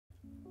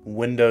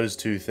Windows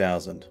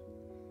 2000.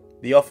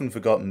 The often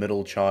forgotten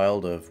middle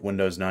child of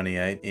Windows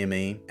 98,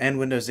 ME, and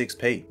Windows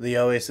XP. The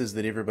OSs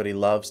that everybody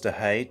loves to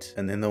hate,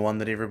 and then the one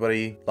that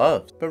everybody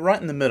loves. But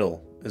right in the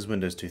middle is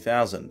Windows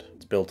 2000.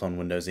 It's built on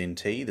Windows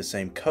NT, the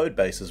same code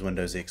base as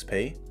Windows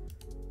XP.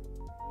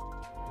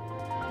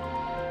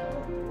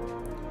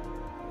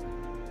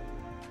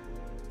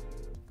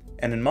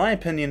 And in my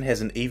opinion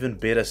has an even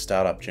better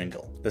startup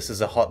jingle. This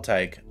is a hot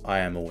take, I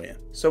am aware.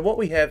 So what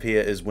we have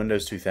here is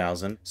Windows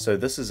 2000. So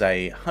this is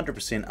a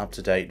 100%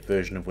 up-to-date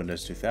version of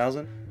Windows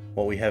 2000.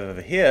 What we have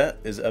over here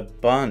is a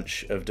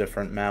bunch of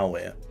different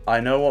malware. I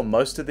know what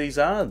most of these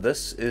are.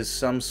 This is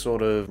some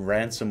sort of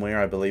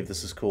ransomware. I believe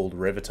this is called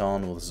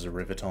Reviton, or this is a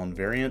Reviton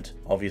variant.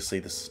 Obviously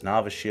this is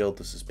NavaShield,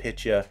 this is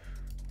Petya,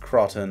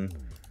 Croton,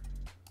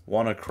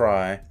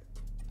 WannaCry.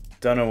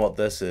 Don't know what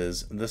this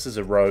is. This is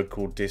a rogue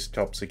called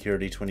Desktop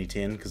Security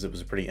 2010 because it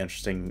was a pretty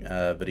interesting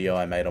video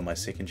I made on my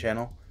second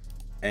channel.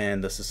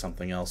 And this is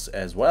something else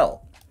as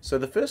well. So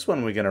the first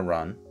one we're going to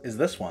run is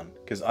this one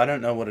because I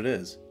don't know what it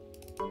is.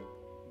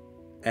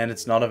 And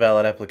it's not a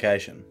valid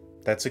application.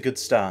 That's a good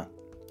start.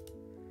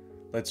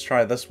 Let's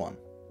try this one.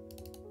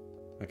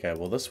 Okay,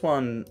 well this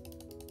one,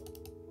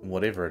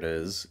 whatever it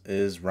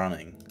is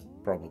running,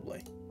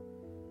 probably.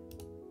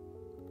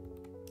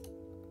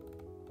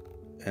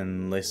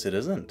 Unless it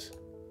isn't.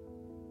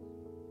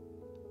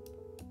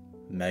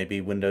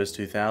 Maybe Windows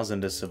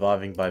 2000 is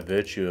surviving by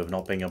virtue of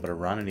not being able to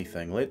run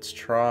anything. Let's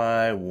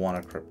try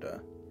WannaCrypto.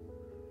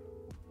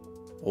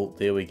 Oh,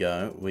 there we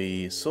go.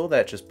 We saw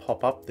that just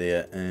pop up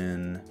there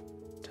in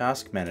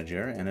Task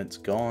Manager and it's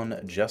gone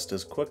just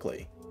as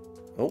quickly.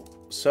 Oh,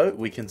 so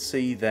we can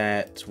see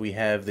that we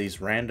have these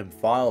random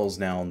files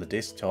now on the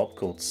desktop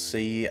called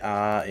CRSTUB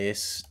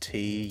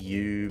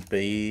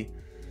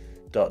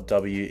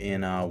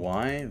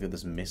 .wnry. We've got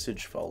this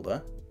message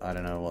folder. I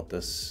don't know what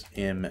this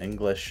M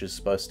English is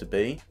supposed to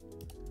be,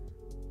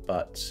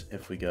 but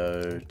if we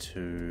go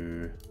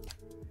to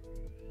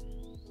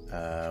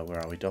where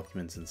are we?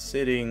 Documents and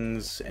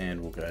settings,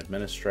 and we'll go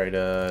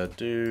administrator.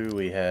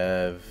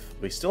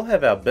 We still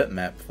have our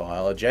bitmap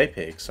file, a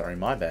JPEG, sorry,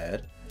 my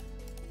bad.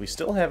 We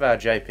still have our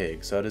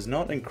JPEG, so it is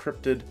not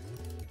encrypted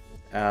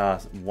our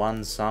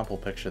one sample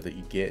picture that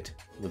you get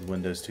with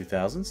Windows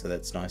 2000, so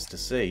that's nice to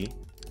see.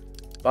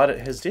 But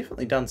it has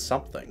definitely done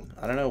something.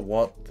 I don't know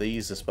what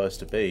these are supposed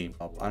to be.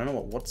 I don't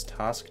know what's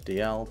task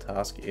DL,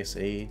 task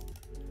SE.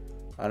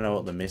 I don't know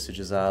what the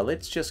messages are.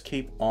 Let's just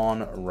keep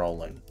on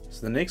rolling.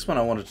 So the next one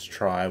I wanted to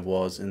try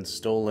was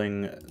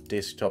installing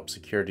Desktop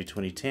Security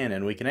 2010,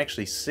 and we can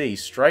actually see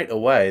straight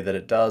away that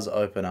it does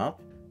open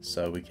up.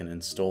 So we can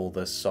install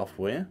this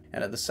software.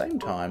 And at the same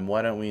time,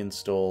 why don't we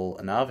install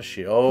a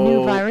NavaShield? Oh,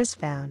 new virus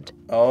found.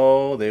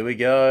 Oh, there we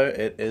go.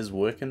 It is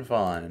working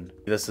fine.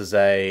 This is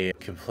a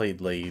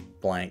completely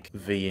blank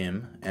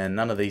VM, and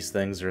none of these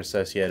things are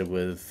associated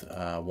with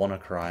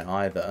WannaCry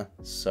either.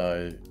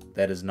 So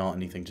that is not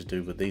anything to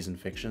do with these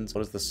infections.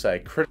 What does this say?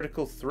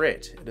 Critical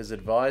threat. It is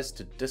advised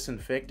to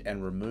disinfect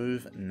and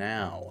remove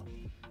now.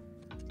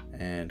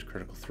 And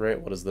critical threat,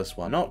 what is this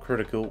one? Not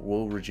critical,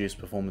 will reduce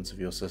performance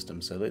of your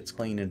system. So let's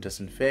clean and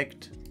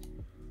disinfect.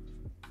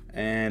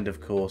 And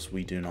of course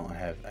we do not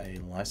have a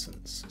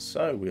license.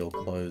 So we'll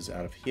close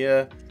out of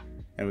here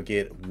and we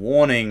get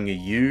warning,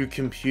 you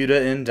computer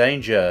in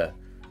danger.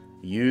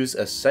 Use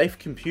a safe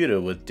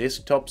computer with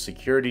Desktop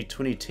Security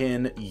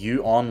 2010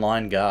 U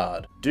Online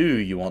Guard. Do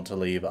you want to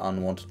leave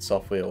unwanted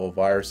software or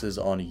viruses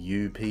on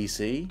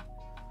UPC?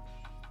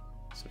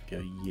 So we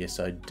go,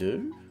 yes I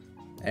do.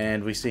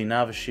 And we see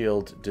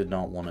NavaShield did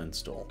not want to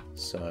install.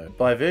 So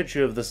by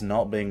virtue of this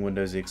not being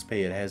Windows XP,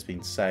 it has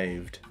been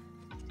saved.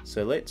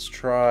 So let's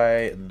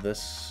try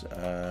this.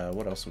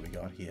 What else have we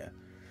got here?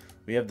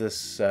 We have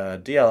this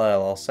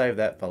DLL. I'll save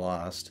that for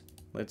last.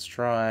 Let's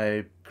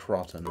try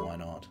Croton. Why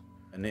not?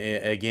 And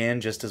again,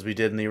 just as we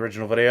did in the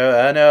original video.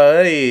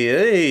 No,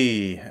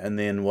 hey, and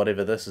then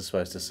whatever this is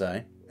supposed to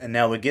say. And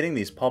now we're getting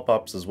these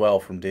pop-ups as well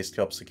from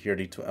Desktop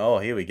Security. Oh,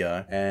 here we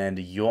go. And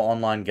your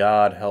online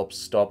guard helps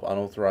stop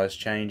unauthorized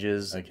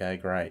changes. Okay,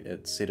 great.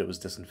 It said it was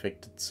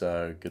disinfected,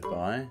 so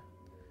goodbye.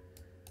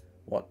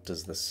 What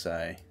does this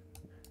say?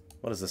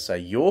 What does this say?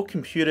 Your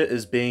computer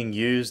is being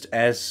used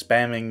as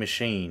spamming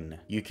machine.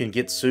 You can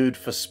get sued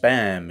for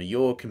spam.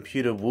 Your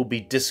computer will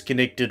be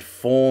disconnected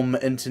from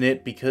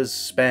internet because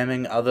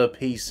spamming other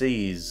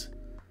PCs.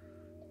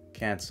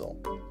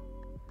 Cancel.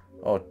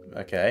 Oh,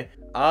 okay.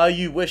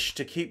 You wish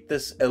to keep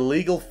this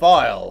illegal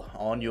file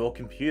on your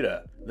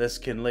computer. This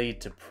can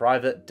lead to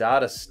private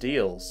data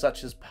steals,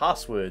 such as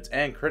passwords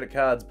and credit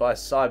cards by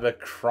cyber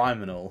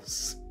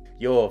criminals.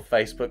 Your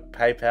Facebook,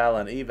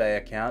 PayPal, and eBay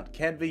account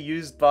can be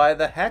used by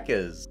the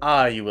hackers.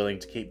 Are you willing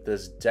to keep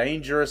this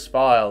dangerous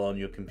file on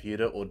your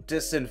computer or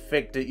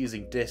disinfect it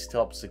using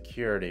desktop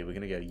security? We're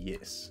gonna go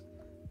yes.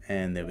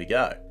 And there we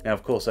go. Now,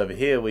 of course, over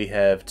here we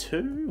have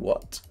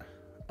what?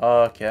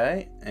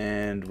 Okay,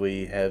 and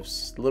we have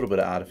a little bit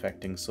of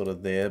artifacting sort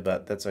of there,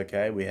 but that's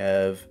okay. We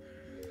have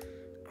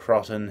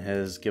Croton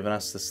has given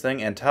us this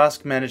thing, and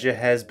Task Manager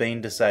has been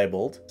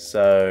disabled.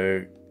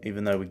 So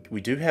even though we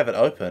do have it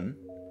open,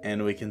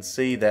 and we can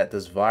see that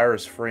this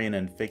virus free and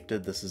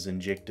infected. This is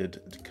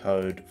injected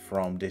code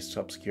from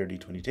Desktop Security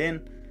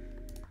 2010.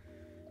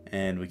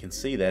 And we can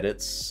see that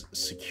it's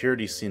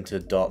security center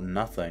dot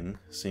nothing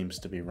seems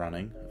to be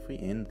running. If we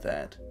end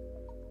that,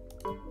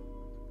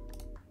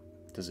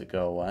 does it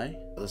go away?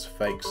 This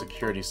fake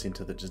security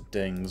center that just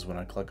dings when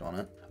I click on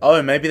it.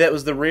 Oh, maybe that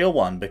was the real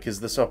one because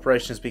this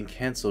operation has been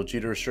cancelled due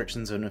to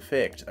restrictions in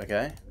effect.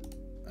 Okay.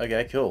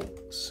 Okay, cool.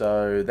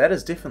 So that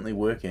is definitely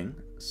working.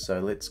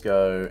 So let's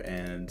go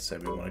and say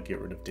we want to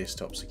get rid of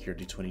Desktop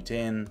Security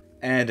 2010.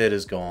 And it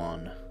is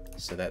gone.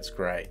 So that's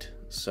great.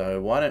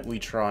 So why don't we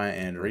try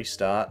and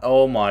restart?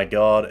 Oh my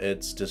god,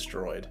 it's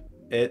destroyed.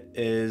 It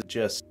is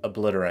just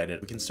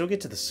obliterated. We can still get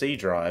to the C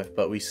drive,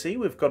 but we see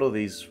we've got all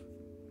these...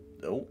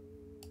 Oh.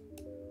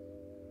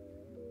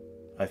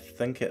 I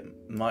think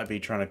it might be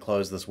trying to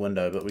close this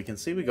window, but we can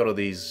see we got all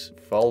these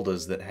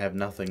folders that have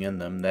nothing in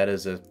them. That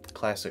is a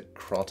classic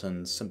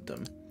Croton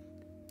symptom.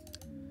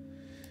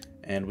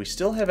 And we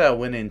still have our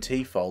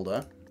WinNT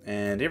folder,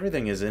 and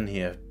everything is in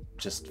here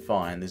just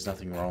fine. There's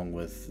nothing wrong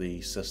with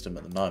the system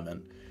at the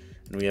moment.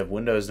 And we have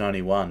Windows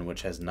 91,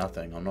 which has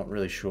nothing. I'm not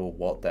really sure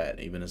what that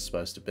even is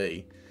supposed to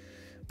be.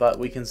 But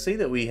we can see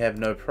that we have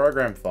no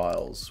program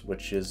files,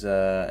 which is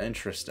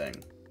interesting.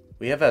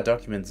 We have our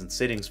Documents and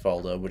Settings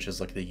folder, which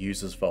is like the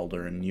users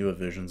folder in newer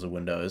versions of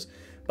Windows,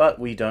 but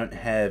we don't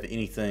have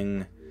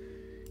anything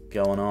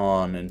going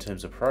on in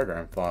terms of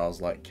program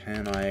files. Like,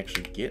 can I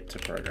actually get to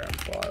program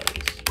files?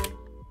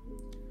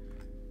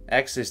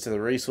 Access to the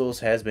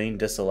resource has been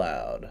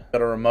disallowed.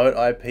 Got a remote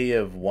IP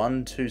of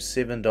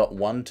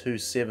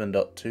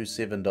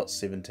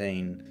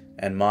 127.127.27.17,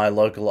 and my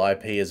local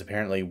IP is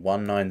apparently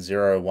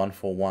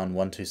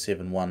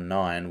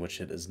 190.141.127.19,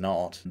 which it is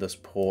not. This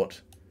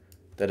port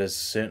that is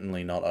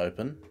certainly not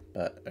open,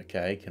 but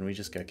okay, can we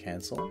just go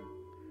cancel?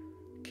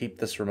 Keep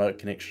this remote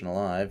connection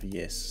alive?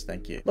 Yes,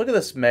 thank you. Look at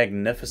this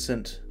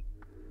magnificent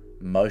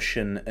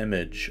motion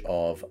image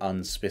of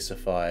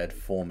unspecified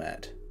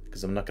format.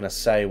 Because I'm not going to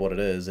say what it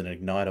is and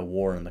ignite a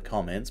war in the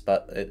comments,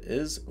 but it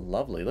is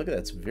lovely. Look at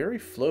that, it's very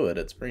fluid.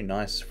 It's very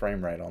nice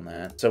frame rate on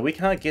that. So we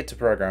can't get to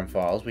program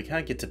files. We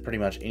can't get to pretty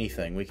much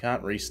anything. We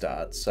can't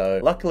restart. So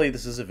luckily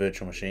this is a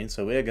virtual machine,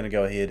 so we're going to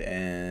go ahead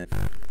and...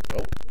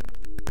 Oh.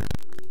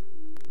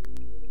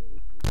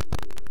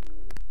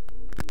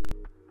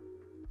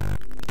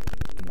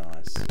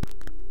 Nice.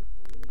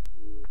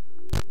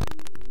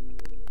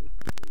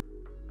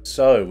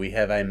 So we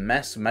have a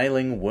mass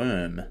mailing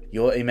worm.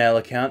 Your email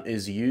account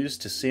is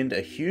used to send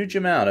a huge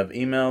amount of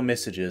email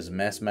messages.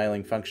 Mass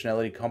mailing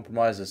functionality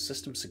compromises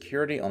system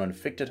security on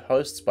infected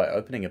hosts by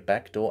opening a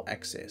backdoor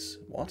access.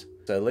 What?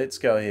 So let's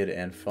go ahead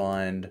and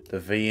find the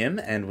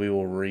VM and we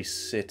will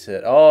reset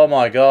it. Oh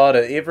my god,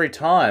 every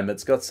time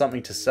it's got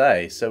something to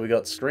say. So we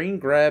got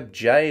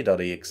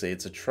screengrabj.exe.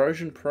 It's a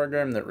Trojan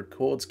program that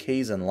records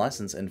keys and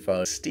license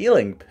info,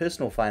 stealing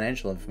personal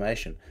financial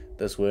information.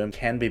 This worm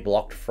can be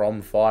blocked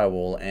from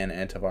firewall and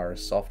antivirus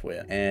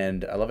software.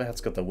 And I love how it's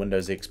got the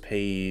Windows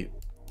XP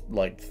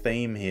like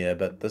theme here,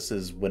 but this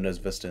is Windows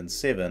Vista and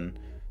 7.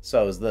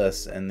 So is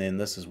this, and then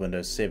this is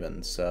Windows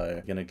 7. So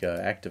I'm gonna go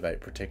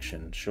activate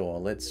protection. Sure,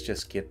 let's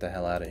just get the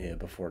hell out of here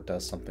before it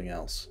does something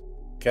else.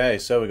 Okay,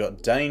 so we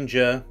got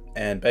danger,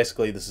 and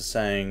basically this is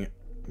saying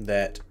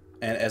that,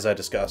 and as I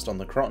discussed on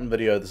the Croton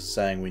video, this is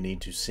saying we need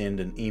to send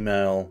an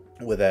email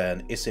with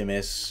an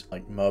SMS,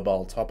 like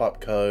mobile top-up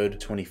code,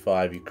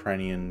 25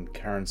 Ukrainian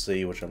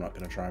currency, which I'm not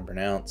going to try and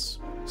pronounce.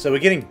 So we're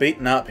getting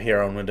beaten up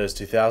here on Windows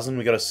 2000.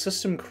 We got a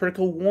system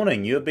critical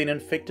warning. You have been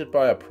infected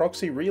by a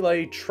proxy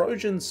relay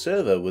Trojan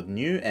server with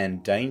new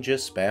and danger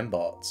spam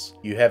bots.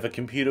 You have a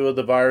computer with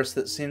a virus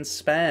that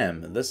sends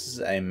spam. This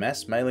is a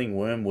mass mailing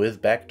worm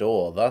with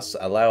backdoor, thus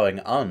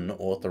allowing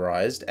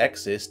unauthorized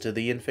access to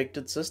the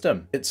infected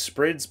system. It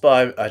spreads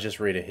by, I just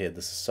read ahead,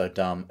 this is so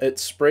dumb. It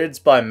spreads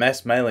by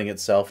mass mailing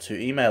itself to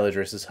email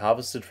addresses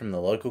harvested from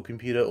the local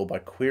computer or by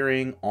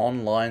querying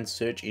online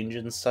search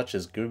engines such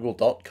as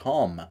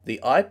google.com. The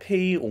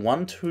IP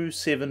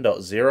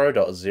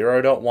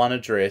 127.0.0.1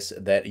 address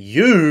that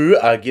you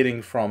are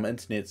getting from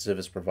Internet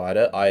Service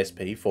Provider,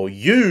 ISP, for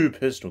you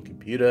personal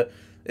computer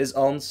is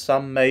on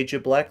some major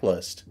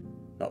blacklist.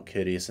 Not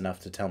courteous enough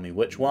to tell me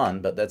which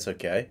one, but that's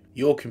okay.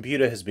 Your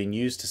computer has been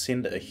used to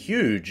send a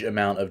huge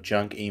amount of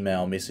junk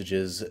email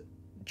messages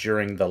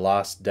during the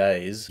last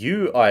days.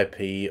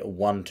 UIP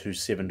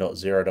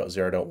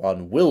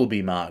 127.0.0.1 will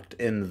be marked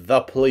in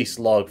the police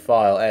log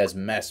file as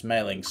mass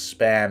mailing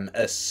spam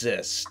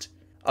assist.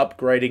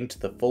 Upgrading to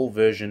the full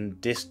version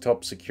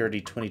Desktop Security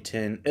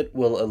 2010, it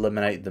will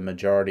eliminate the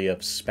majority of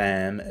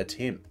spam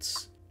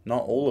attempts.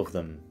 Not all of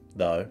them,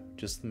 though,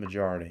 just the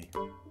majority.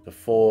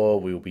 Before,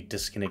 we will be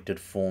disconnected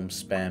from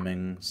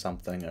spamming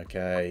something.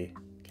 Okay,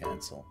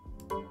 cancel.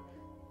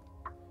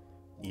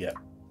 Yep.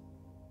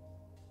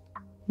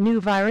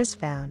 New virus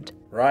found.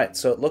 Right,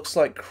 so it looks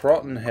like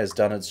Croton has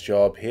done its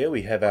job here.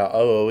 We have our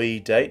OOE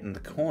date in the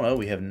corner.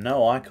 We have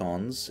no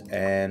icons,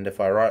 and if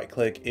I right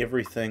click,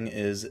 everything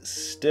is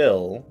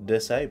still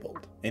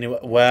disabled. Anyway,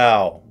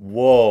 wow,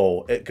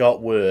 whoa, it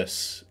got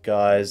worse,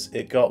 guys,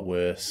 it got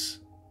worse.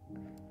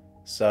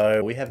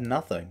 So we have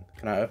nothing.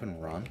 Can I open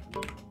run?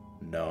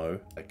 No.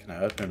 Can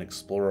I open an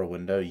Explorer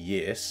window?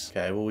 Yes.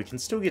 Okay, well we can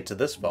still get to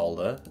this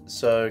folder.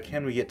 So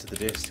can we get to the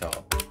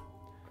desktop?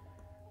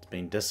 It's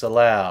been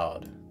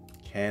disallowed.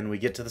 Can we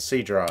get to the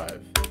C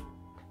drive?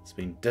 It's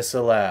been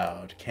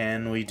disallowed.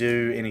 Can we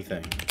do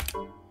anything?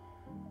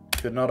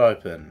 Could not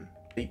open.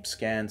 Deep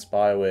scan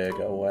spyware,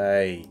 go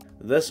away.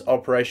 This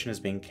operation has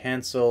been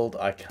cancelled.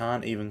 I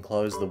can't even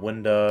close the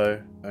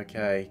window.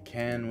 Okay,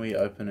 can we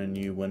open a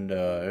new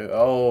window?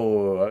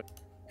 Oh,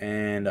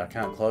 and I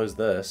can't close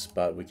this,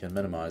 but we can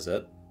minimize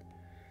it.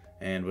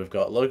 And we've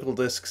got local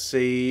disk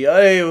C,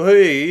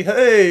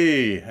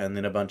 hey, and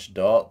then a bunch of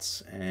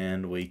dots,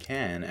 and we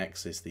can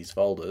access these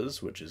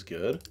folders, which is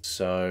good.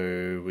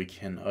 So we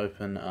can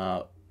open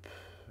up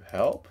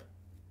help?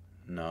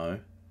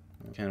 No.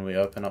 Can we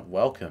open up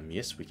welcome?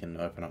 Yes, we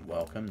can open up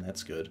welcome,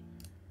 that's good.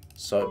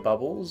 Soap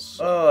bubbles.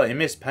 Oh,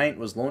 MS Paint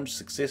was launched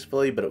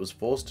successfully, but it was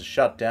forced to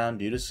shut down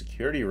due to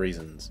security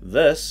reasons.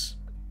 This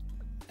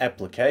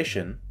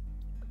application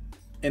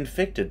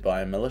infected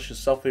by a malicious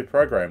software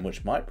program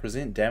which might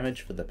present damage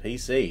for the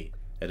PC.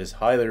 It is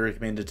highly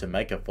recommended to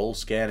make a full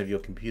scan of your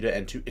computer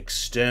and to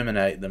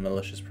exterminate the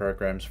malicious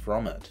programs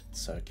from it.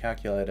 So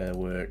calculator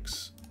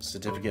works,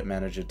 certificate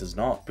manager does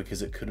not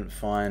because it couldn't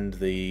find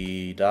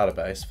the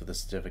database for the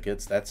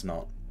certificates. That's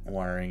not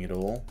worrying at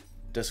all.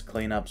 Disk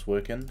cleanup's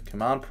working.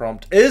 Command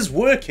prompt is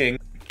working!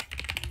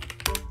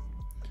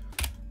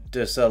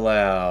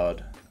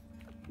 Disallowed.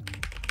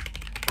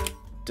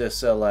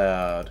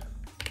 Disallowed.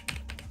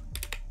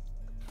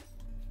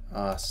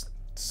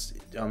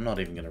 I'm not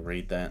even going to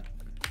read that.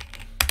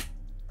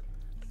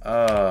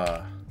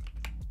 I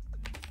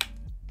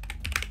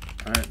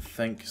don't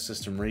think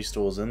system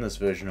restores in this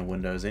version of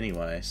Windows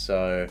anyway,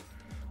 so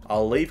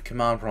I'll leave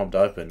command prompt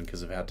open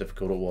because of how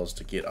difficult it was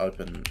to get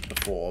open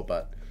before,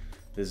 but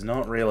there's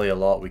not really a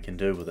lot we can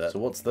do with it. So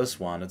what's this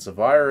one? It's a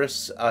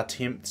virus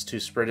attempts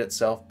to spread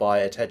itself by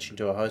attaching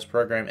to a host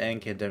program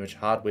and can damage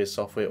hardware,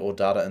 software, or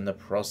data in the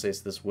process.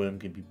 This worm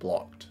can be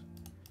blocked.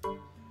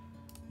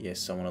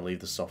 Yes, I want to leave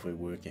the software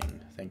working.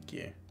 Thank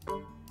you.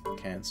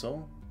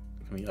 Cancel.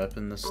 Can we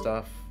open this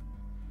stuff?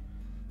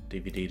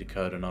 DVD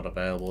decoder not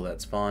available,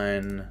 that's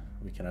fine.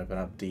 We can open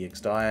up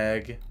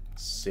DXDiag.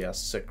 See our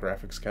sick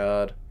graphics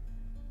card.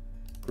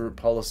 Group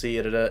policy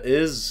editor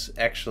is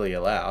actually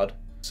allowed.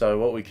 So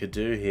what we could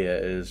do here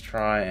is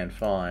try and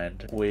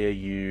find where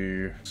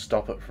you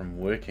stop it from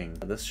working.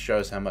 This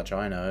shows how much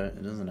I know,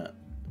 doesn't it?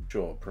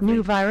 Sure,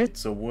 New virus.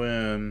 It's a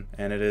worm,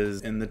 and it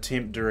is in the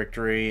temp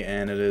directory,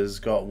 and it has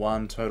got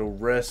 1 total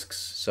risks.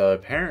 So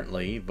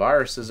apparently,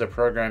 viruses are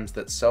programs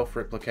that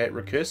self-replicate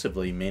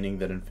recursively, meaning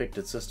that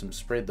infected systems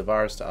spread the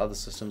virus to other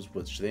systems,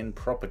 which then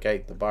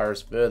propagate the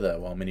virus further.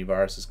 While many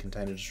viruses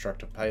contain a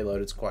destructive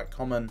payload, it's quite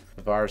common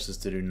for viruses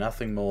to do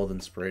nothing more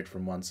than spread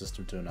from one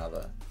system to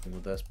another.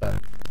 With this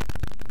back.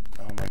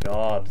 Oh my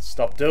god,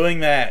 stop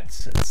doing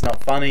that! It's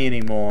not funny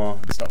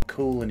anymore. It's not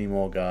cool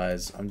anymore,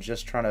 guys. I'm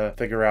just trying to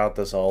figure out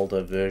this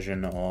older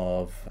version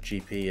of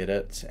GP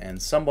Edit,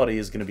 and somebody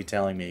is going to be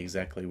telling me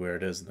exactly where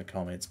it is in the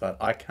comments, but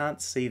I can't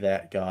see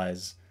that,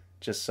 guys,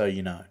 just so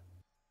you know.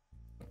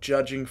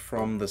 Judging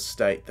from the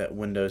state that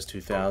Windows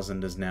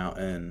 2000 is now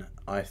in,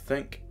 I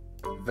think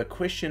the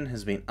question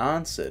has been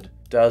answered.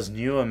 Does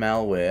newer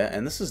malware,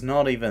 and this is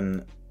not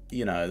even...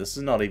 you know, this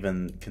is not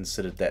even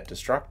considered that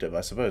destructive.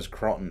 I suppose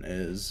Croton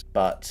is,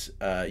 but,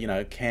 you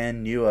know,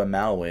 can newer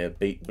malware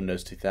beat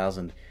Windows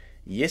 2000?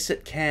 Yes,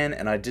 it can,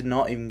 and I did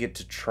not even get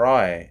to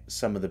try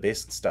some of the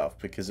best stuff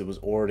because it was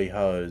already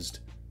hosed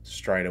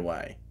straight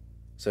away.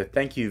 So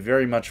thank you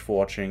very much for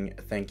watching.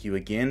 Thank you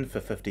again for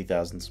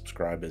 50,000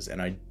 subscribers,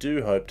 and I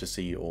do hope to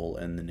see you all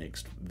in the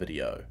next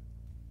video.